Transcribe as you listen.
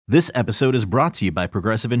This episode is brought to you by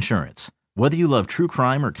Progressive Insurance. Whether you love true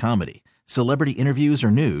crime or comedy, celebrity interviews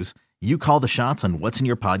or news, you call the shots on what's in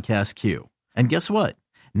your podcast queue. And guess what?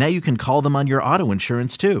 Now you can call them on your auto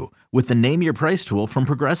insurance too with the Name Your Price tool from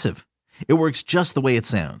Progressive. It works just the way it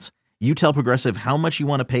sounds. You tell Progressive how much you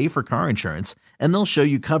want to pay for car insurance, and they'll show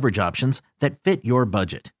you coverage options that fit your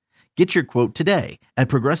budget. Get your quote today at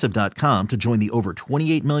Progressive.com to join the over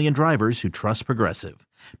 28 million drivers who trust Progressive.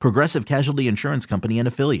 Progressive Casualty Insurance Company and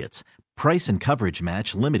Affiliates. Price and coverage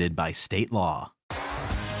match limited by state law.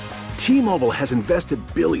 T-Mobile has invested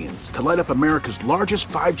billions to light up America's largest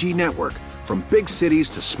 5G network, from big cities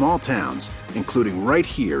to small towns, including right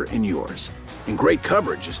here in yours. And great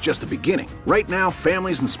coverage is just the beginning. Right now,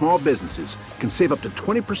 families and small businesses can save up to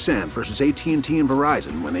 20% versus AT&T and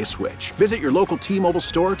Verizon when they switch. Visit your local T-Mobile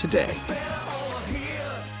store today.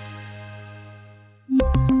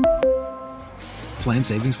 Plan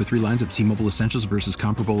savings with 3 lines of T-Mobile Essentials versus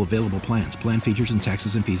comparable available plans. Plan features and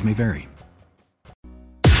taxes and fees may vary.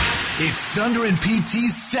 It's Thunder and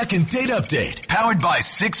PT's second date update, powered by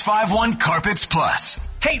 651 Carpets Plus.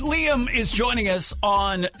 Hey, Liam is joining us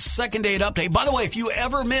on Second Date Update. By the way, if you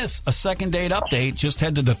ever miss a Second Date Update, just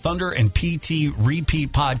head to the Thunder and PT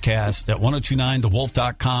Repeat podcast at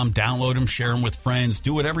 1029thewolf.com. Download them, share them with friends,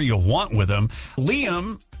 do whatever you want with them.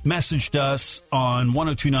 Liam messaged us on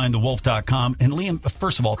 1029thewolf.com. And Liam,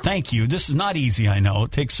 first of all, thank you. This is not easy, I know.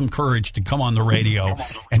 It takes some courage to come on the radio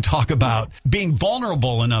and talk about being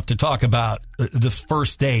vulnerable enough to talk about the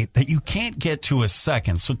first date that you can't get to a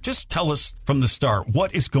second. So just tell us from the start,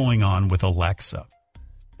 what is going on with Alexa?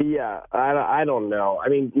 Yeah, I don't know. I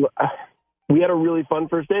mean, we had a really fun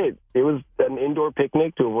first date. It was an indoor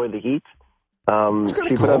picnic to avoid the heat.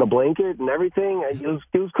 She put out a blanket and everything. It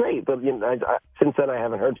was great. But since then, I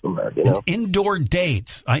haven't heard from her. You know, an indoor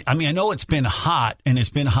date. I mean, I know it's been hot, and it's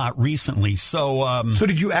been hot recently. So, so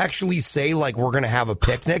did you actually say like we're going to have a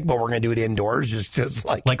picnic, but we're going to do it indoors, just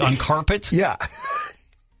like on carpet? Yeah.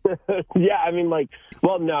 Yeah. I mean,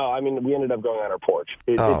 no. I mean, we ended up going on our porch.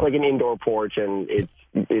 It's like an indoor porch, and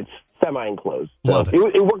it's semi-enclosed. So Love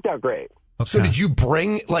it. It worked out great. Okay. So did you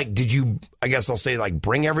bring, I guess I'll say,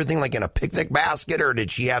 bring everything, in a picnic basket, or did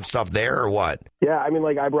she have stuff there, or what? Yeah, I mean,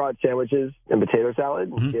 I brought sandwiches and potato salad.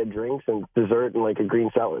 Mm-hmm. She had drinks and dessert and, a green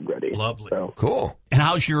salad ready. Lovely. So. Cool. And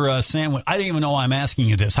how's your sandwich? I didn't even know I'm asking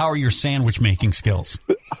you this. How are your sandwich-making skills?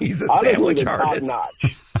 He's a honestly, sandwich they're artist.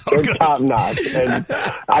 Top-notch. They're top-notch. And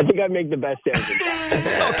I think I make the best sandwiches.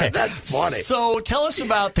 Okay. That's funny. So tell us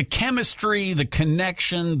about the chemistry, the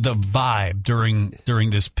connection, the vibe during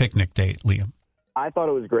this picnic date, Liam. I thought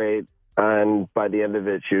it was great, and by the end of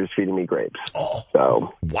it, she was feeding me grapes. Oh,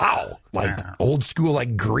 so wow! Old school,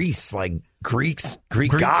 Greece, Greek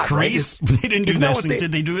god. Greece? Right? They didn't do this.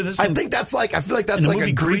 Did they do this? I think that's I feel like that's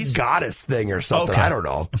a Greek goddess thing or something. Okay. I don't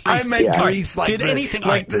know. I meant Greece, did anything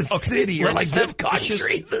the city or the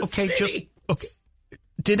country. Okay.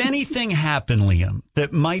 Did anything happen, Liam,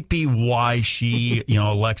 that might be why she,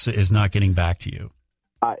 Alexa, is not getting back to you?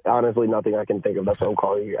 Honestly, nothing I can think of. That's why I'm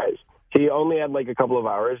calling you guys. She only had a couple of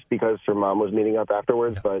hours because her mom was meeting up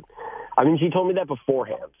afterwards. But, I mean, she told me that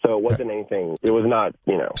beforehand. So it wasn't anything. It was not,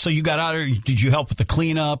 So you got out of there. Did you help with the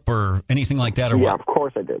cleanup or anything like that? Or yeah, what? Of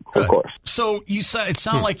course I did. Good. Of course. So it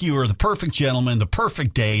sounded like you were the perfect gentleman, the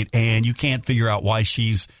perfect date, and you can't figure out why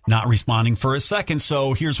she's not responding for a second.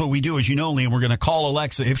 So here's what we do. As you know, Liam, we're going to call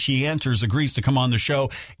Alexa. If she answers, agrees to come on the show,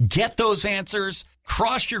 get those answers,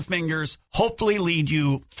 cross your fingers, hopefully lead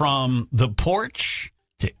you from the porch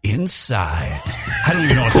to inside. I don't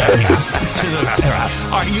even know what that means.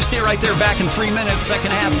 All right, you stay right there. Back in 3 minutes.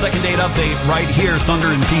 Second half, second date update right here. Thunder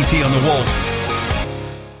and PT on the Wolf.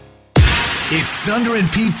 It's Thunder and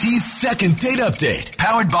PT's second date update,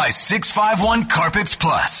 powered by 651 Carpets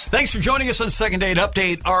Plus. Thanks for joining us on Second Date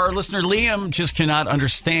Update. Our listener Liam just cannot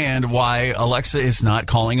understand why Alexa is not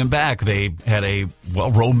calling him back. They had a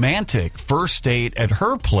romantic first date at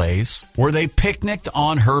her place where they picnicked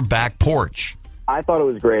on her back porch. I thought it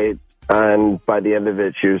was great, and by the end of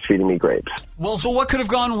it, she was feeding me grapes. Well, so what could have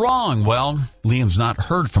gone wrong? Well, Liam's not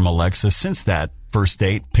heard from Alexa since that first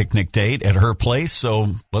date, picnic date at her place, so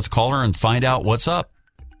let's call her and find out what's up.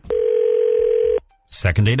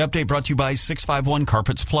 Second Date Update brought to you by 651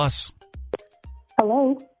 Carpets Plus.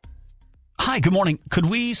 Hello. Hi, good morning. Could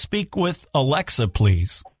we speak with Alexa,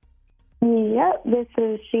 please? Yeah, this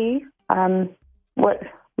is she.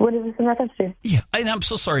 What is this in reference to? Yeah, and I'm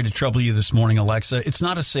so sorry to trouble you this morning, Alexa. It's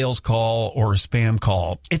not a sales call or a spam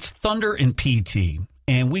call. It's Thunder and PT,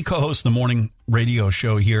 and we co-host the morning radio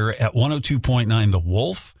show here at 102.9 The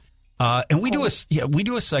Wolf. And we do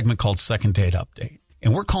a segment called Second Date Update.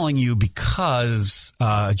 And we're calling you because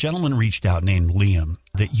a gentleman reached out named Liam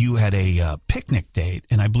that you had a picnic date.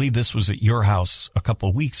 And I believe this was at your house a couple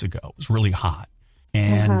of weeks ago. It was really hot.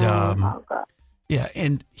 And yeah,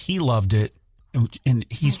 and he loved it. And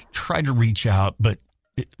he's tried to reach out, but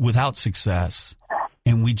without success.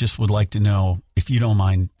 And we just would like to know if you don't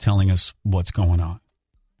mind telling us what's going on.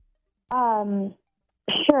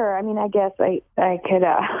 Sure. I mean, I guess I could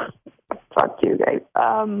talk to you guys.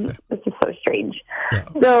 This is so strange. Yeah.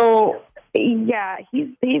 So, yeah,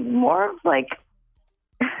 he's more of like,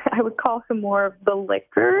 I would call him more of the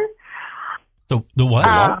liquor. The what?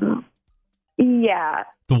 Yeah.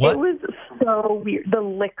 The what? It was so weird. The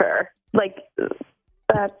liquor. Like,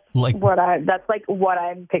 that's like what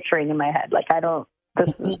I'm picturing in my head. Like, I don't.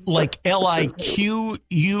 Like LIQUOR,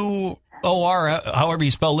 however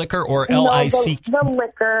you spell liquor, or LIC. The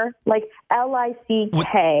liquor, like LICKER. Like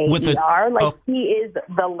he is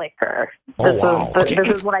the liquor. This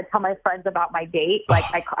is what I tell my friends about my date. Like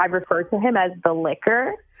I refer to him as the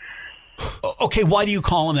liquor. Okay, why do you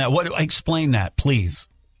call him that? Explain that, please.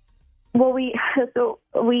 Well, we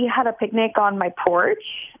had a picnic on my porch.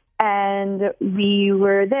 And we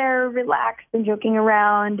were there relaxed and joking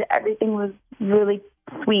around. Everything was really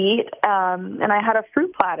sweet. And I had a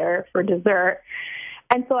fruit platter for dessert.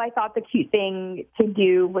 And so I thought the cute thing to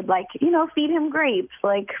do would, like, feed him grapes,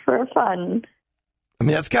 like, for fun. I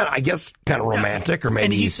mean, that's kind of romantic, or maybe.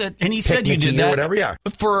 And he said you did that. Or whatever, yeah.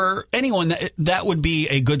 For anyone, that would be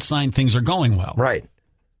a good sign things are going well. Right.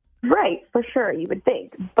 Right, for sure, you would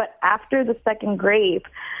think. But after the second grape,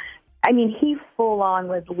 I mean, he full on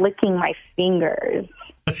was licking my fingers.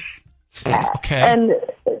 Okay. And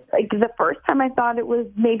like the first time I thought it was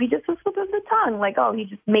maybe just a slip of the tongue, like, oh, he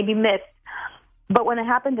just maybe missed. But when it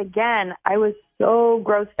happened again, I was so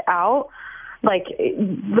grossed out, like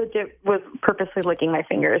legit was purposely licking my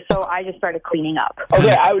fingers. So I just started cleaning up.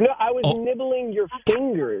 Okay, I was nibbling your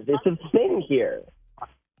fingers. It's a thing here.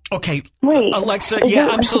 Okay, wait, Alexa. Yeah,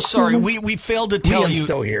 I'm so sorry. We failed to tell Liam's you.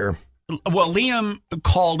 Still here. Well, Liam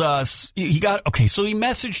called us. So he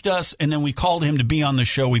messaged us, and then we called him to be on the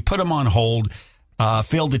show. We put him on hold.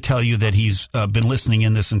 Failed to tell you that he's been listening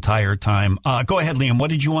in this entire time. Go ahead, Liam. What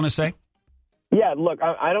did you want to say? Yeah, look,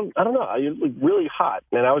 I don't know. You're really hot,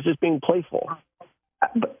 and I was just being playful.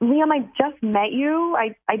 Liam, I just met you.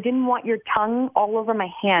 I didn't want your tongue all over my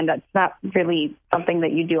hand. That's not really something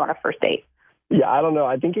that you do on a first date. Yeah, I don't know.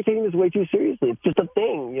 I think you're taking this way too seriously. It's just a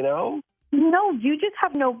thing, No, you just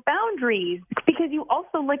have no boundaries, because you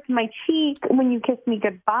also licked my cheek when you kissed me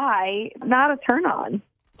goodbye. Not a turn on.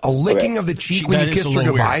 A licking of the cheek when you kissed her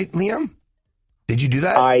goodbye, Liam? Did you do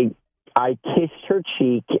that? I kissed her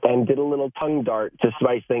cheek and did a little tongue dart to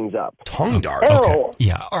spice things up. Tongue dart? Okay.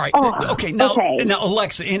 Yeah, all right. Okay, now, okay. Now,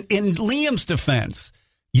 Alexa, in Liam's defense,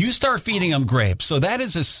 you start feeding him grapes. So that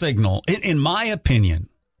is a signal, in my opinion,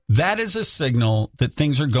 that is a signal that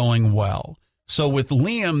things are going well. So with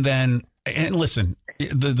Liam then... And listen,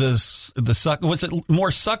 the suck, was it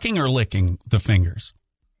more sucking or licking the fingers?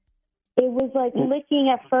 It was like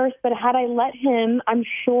licking at first, but had I let him, I'm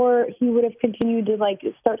sure he would have continued to like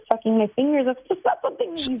start sucking my fingers. That's just not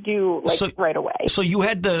something that you do right away. So you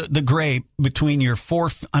had the grape between your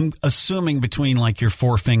I'm assuming between like your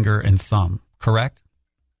forefinger and thumb, correct?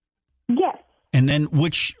 Yes. And then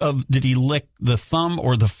did he lick the thumb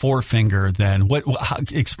or the forefinger then?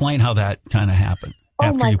 Explain how that kind of happened.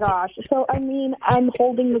 Oh, my gosh. So, I mean, I'm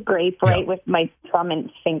holding the grape, right, with my thumb and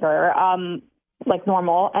finger, like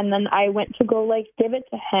normal. And then I went to go, like, give it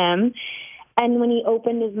to him. And when he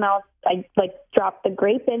opened his mouth, I, like, dropped the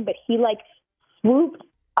grape in. But he, like, swooped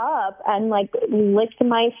up and, like, licked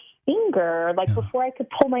my finger, like, before I could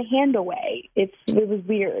pull my hand away. It was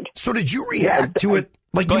weird. So did you react to it?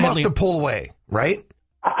 Like, you must have pulled away, right?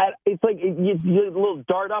 It's like you a little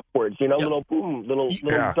dart upwards, little boom, little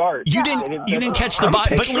dart. You didn't catch the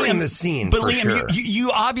body. But Liam, the scene. But for Liam, sure.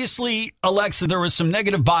 you obviously, Alexa, there was some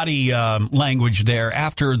negative body language there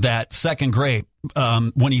after that second grape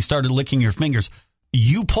when he started licking your fingers.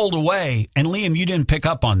 You pulled away, and Liam, you didn't pick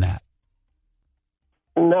up on that.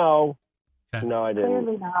 No, okay. No, I didn't.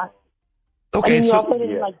 Clearly not. Okay, I mean, you also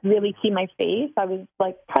didn't like really see my face. I was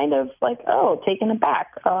like kind of like, taken aback.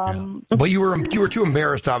 But you were too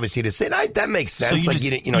embarrassed, obviously, to say that makes sense. So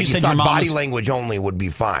you thought body language only would be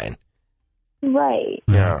fine, right?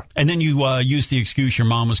 Yeah. And then you used the excuse your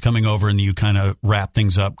mom was coming over, and you kind of wrapped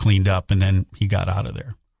things up, cleaned up, and then he got out of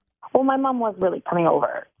there. Well, my mom was really coming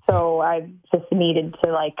over, so I just needed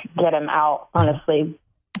to like get him out. Honestly.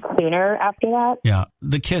 Sooner after that. Yeah,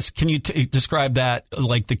 the kiss. Can you describe that?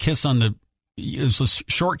 Like the kiss on the. It was a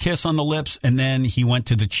short kiss on the lips, and then he went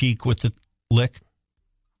to the cheek with the lick.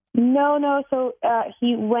 No. So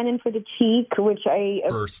he went in for the cheek, which I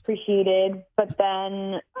appreciated. But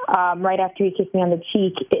then right after he kissed me on the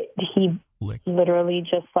cheek, he literally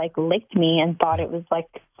just like licked me and thought it was like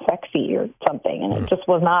sexy or something. And it just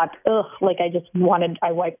was not, like I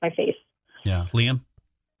wiped my face. Yeah. Liam?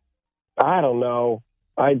 I don't know.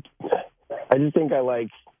 I just think I like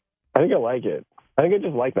it. I think I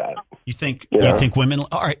just like that. You think women?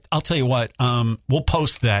 All right, I'll tell you what. We'll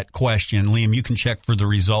post that question, Liam. You can check for the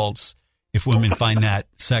results if women find that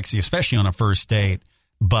sexy, especially on a first date.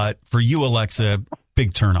 But for you, Alexa,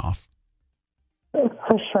 big turnoff.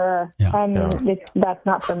 For sure. That's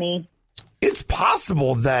not for me. It's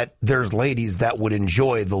possible that there's ladies that would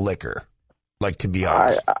enjoy the liquor. Like, to be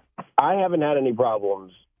honest, I haven't had any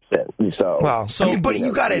problems since. But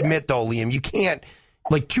you got to admit though, Liam, you can't.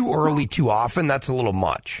 Like, too early, too often, that's a little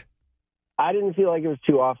much. I didn't feel like it was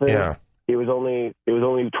too often. Yeah. It was only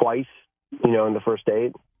twice, in the first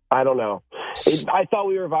date. I don't know. I thought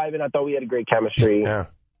we were vibing. I thought we had a great chemistry. Yeah.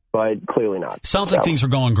 But clearly not. Sounds like things were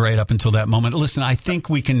going great up until that moment. Listen, I think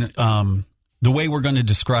we can, the way we're going to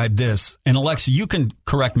describe this, and Alexa, you can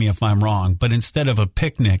correct me if I'm wrong, but instead of a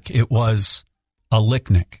picnic, it was a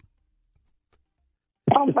Licknic.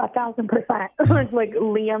 Oh, 1,000%. It's like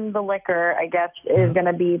Liam the Licker, I guess, is going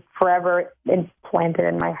to be forever implanted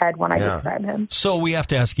in my head when I describe him. So we have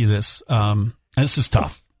to ask you this. This is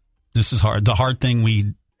tough. This is hard. The hard thing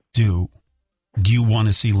we do you want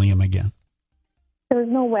to see Liam again? There's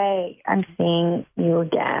no way I'm seeing you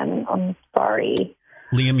again. I'm sorry.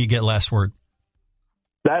 Liam, you get last word.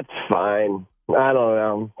 That's fine. I don't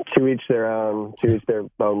know. To each their own. To each their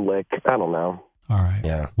own lick. I don't know. All right.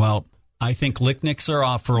 Yeah. Well, I think Licknics are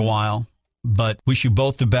off for a while, but wish you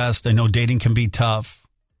both the best. I know dating can be tough,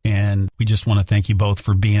 and we just want to thank you both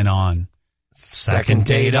for being on Second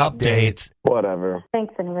Date Update. Whatever.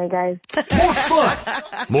 Thanks anyway, guys. More fun,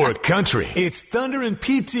 more country. It's Thunder and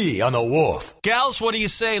PT on the Wolf. Gals, what do you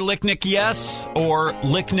say? Licknic yes or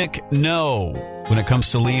Licknic no when it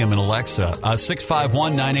comes to Liam and Alexa?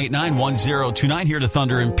 651-989-1029 here to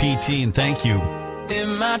Thunder and PT, and thank you.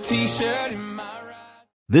 In my T-shirt, in my...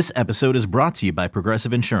 This episode is brought to you by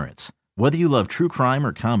Progressive Insurance. Whether you love true crime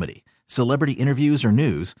or comedy, celebrity interviews or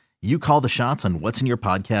news, you call the shots on what's in your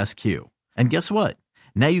podcast queue. And guess what?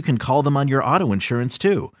 Now you can call them on your auto insurance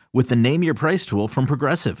too with the Name Your Price tool from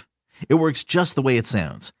Progressive. It works just the way it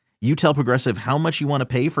sounds. You tell Progressive how much you want to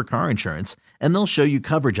pay for car insurance, and they'll show you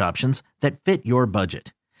coverage options that fit your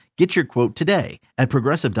budget. Get your quote today at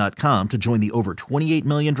Progressive.com to join the over 28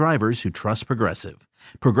 million drivers who trust Progressive.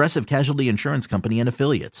 Progressive Casualty Insurance Company and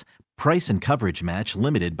Affiliates. Price and coverage match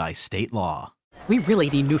limited by state law. We really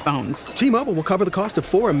need new phones. T-Mobile will cover the cost of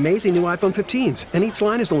 4 amazing new iPhone 15s, and each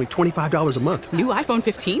line is only $25 a month. New iPhone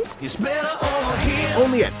 15s? It's better over here.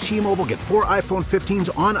 Only at T-Mobile, get 4 iPhone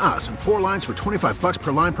 15s on us and 4 lines for $25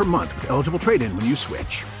 per line per month with eligible trade-in when you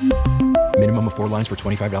switch. Minimum of 4 lines for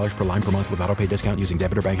 $25 per line per month with autopay discount using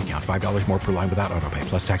debit or bank account. $5 more per line without autopay,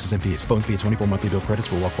 plus taxes and fees. Phone fee at 24 monthly bill credits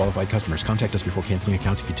for well-qualified customers. Contact us before canceling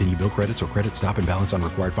account to continue bill credits or credit stop and balance on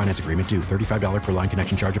required finance agreement due. $35 per line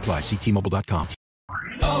connection charge applies. See T-Mobile.com.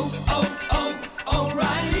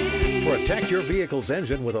 O'Reilly. Protect your vehicle's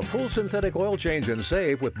engine with a full synthetic oil change and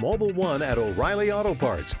save with Mobile One at O'Reilly Auto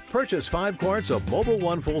Parts. Purchase 5 quarts of Mobile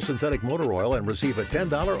One full synthetic motor oil and receive a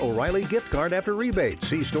 $10 O'Reilly gift card after rebate.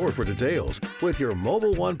 See store for details. With your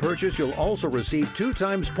Mobile One purchase, you'll also receive 2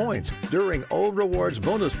 times points during O Rewards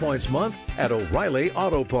Bonus Points Month at O'Reilly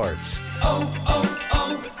Auto Parts.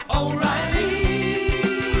 O'Reilly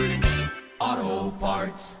Auto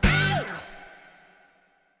Parts.